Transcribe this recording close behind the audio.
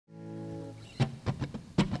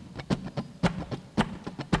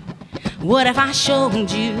What if I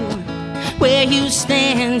showed you where you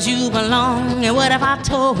stand, you belong? And what if I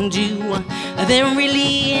told you there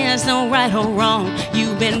really is no right or wrong?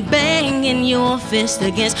 You've been banging your fist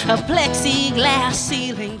against a plexiglass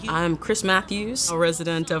ceiling. I'm Chris Matthews, a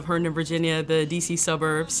resident of Herndon, Virginia, the DC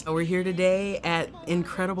suburbs. We're here today at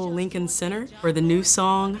incredible Lincoln Center for the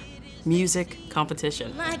NewSong music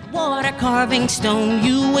competition. Like water carving stone,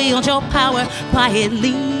 you wield your power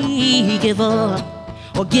quietly. Give up.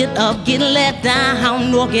 Or get up, get let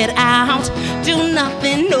down, or get out. Do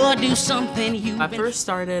nothing or do something. I first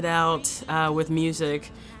started out with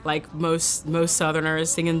music, like most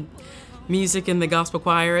Southerners, singing music in the gospel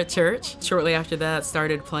choir at church. Shortly after that,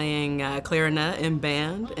 started playing clarinet in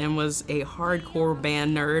band and was a hardcore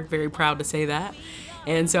band nerd, very proud to say that.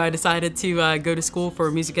 And so I decided to go to school for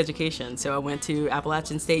music education. So I went to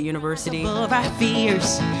Appalachian State University. Above our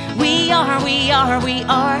fears, we are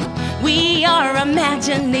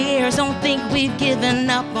Imagineers. Don't think we've given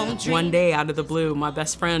up on dreams. One day, out of the blue, my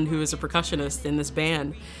best friend, who is a percussionist in this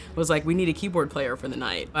band, was like, "We need a keyboard player for the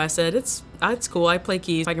night." I said, it's cool, I play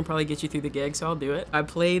keys. I can probably get you through the gig, so I'll do it. I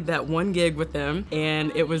played that one gig with them,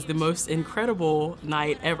 and it was the most incredible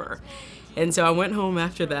night ever. And so I went home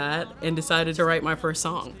after that and decided to write my first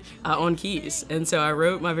song on keys. And so I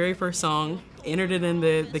wrote my very first song, entered it in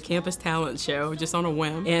the campus talent show just on a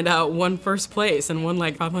whim, and won first place and won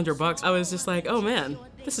like $500. I was just like, oh man,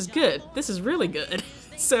 this is good. This is really good.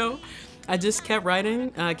 So I just kept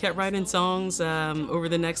writing songs over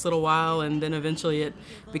the next little while, and then eventually it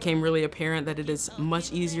became really apparent that it is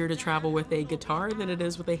much easier to travel with a guitar than it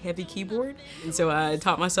is with a heavy keyboard. And so I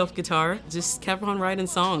taught myself guitar, just kept on writing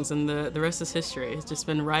songs, and the rest is history. It's just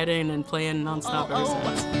been writing and playing nonstop ever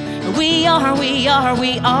since. We are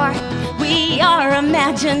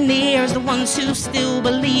Imagineers, the ones who still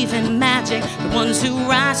believe in magic, the ones who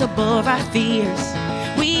rise above our fears.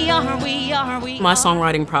 My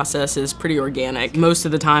songwriting process is pretty organic. Most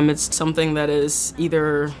of the time it's something that is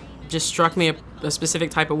either just struck me a specific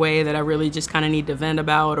type of way that I really just kind of need to vent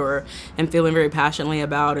about or am feeling very passionately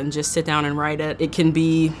about, and just sit down and write it. It can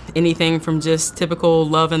be anything from just typical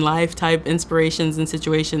love and life type inspirations and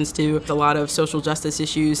situations to a lot of social justice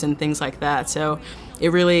issues and things like that. So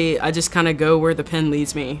I just kind of go where the pen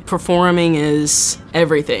leads me. Performing is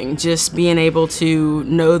everything. Just being able to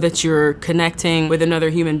know that you're connecting with another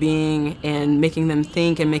human being and making them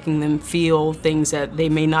think and making them feel things that they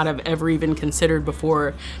may not have ever even considered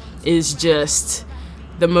before is just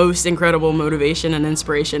the most incredible motivation and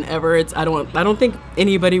inspiration ever. I don't think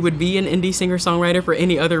anybody would be an indie singer-songwriter for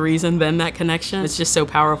any other reason than that connection. It's just so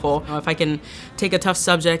powerful. If I can take a tough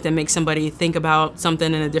subject and make somebody think about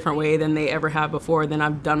something in a different way than they ever have before, then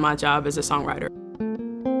I've done my job as a songwriter.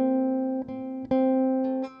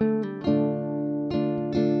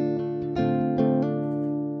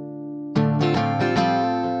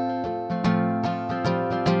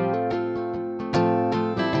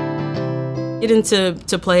 Get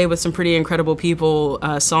into play with some pretty incredible people,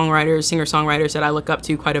 songwriters, singer-songwriters that I look up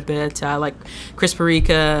to quite a bit, like Chris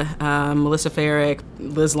Perica, Melissa Farrick,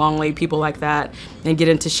 Liz Longley, people like that, and get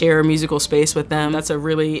into share musical space with them. That's a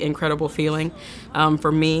really incredible feeling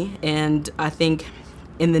for me, and I think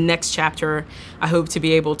in the next chapter, I hope to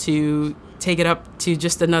be able to take it up to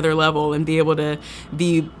just another level and be able to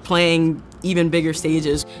be playing even bigger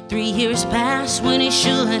stages. 3 years passed when he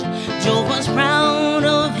should. Joe was proud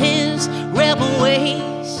of his rebel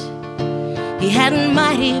ways. He had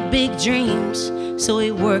mighty big dreams, so he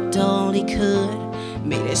worked all he could.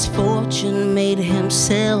 Made his fortune, made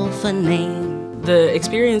himself a name. The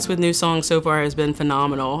experience with NewSong so far has been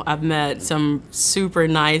phenomenal. I've met some super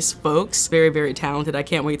nice folks, very, very talented. I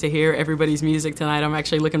can't wait to hear everybody's music tonight. I'm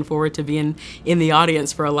actually looking forward to being in the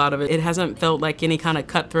audience for a lot of it. It hasn't felt like any kind of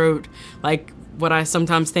cutthroat, like what I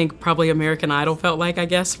sometimes think probably American Idol felt like, I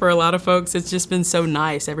guess, for a lot of folks. It's just been so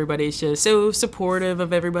nice. Everybody's just so supportive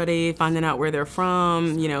of everybody, finding out where they're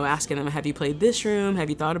from, you know, asking them, have you played this room? Have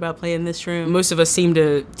you thought about playing this room? Most of us seem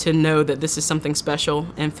to know that this is something special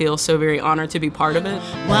and feel so very honored to be part of it.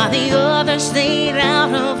 While the others stayed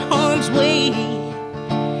out of harm's way,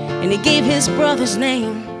 and he gave his brother's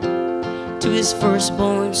name to his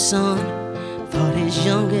firstborn son, thought his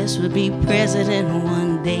youngest would be president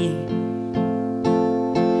one day.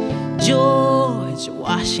 George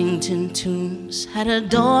Washington Toombs had a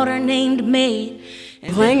daughter named May.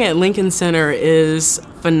 Playing at Lincoln Center is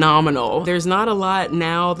phenomenal. There's not a lot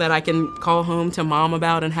now that I can call home to mom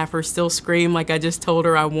about and have her still scream like I just told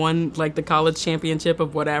her I won like the college championship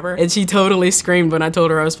of whatever. And she totally screamed when I told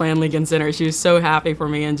her I was playing Lincoln Center. She was so happy for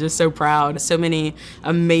me and just so proud. So many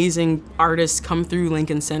amazing artists come through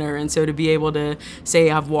Lincoln Center, and so to be able to say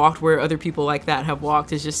I've walked where other people like that have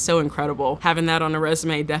walked is just so incredible. Having that on a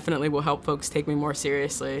resume definitely will help folks take me more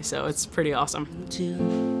seriously, so it's pretty awesome.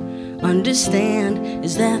 To understand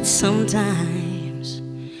is that sometimes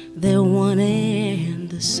they're one and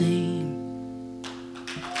the same.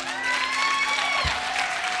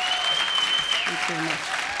 Thank you very much.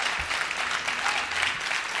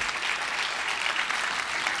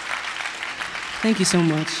 Thank you so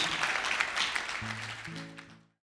much.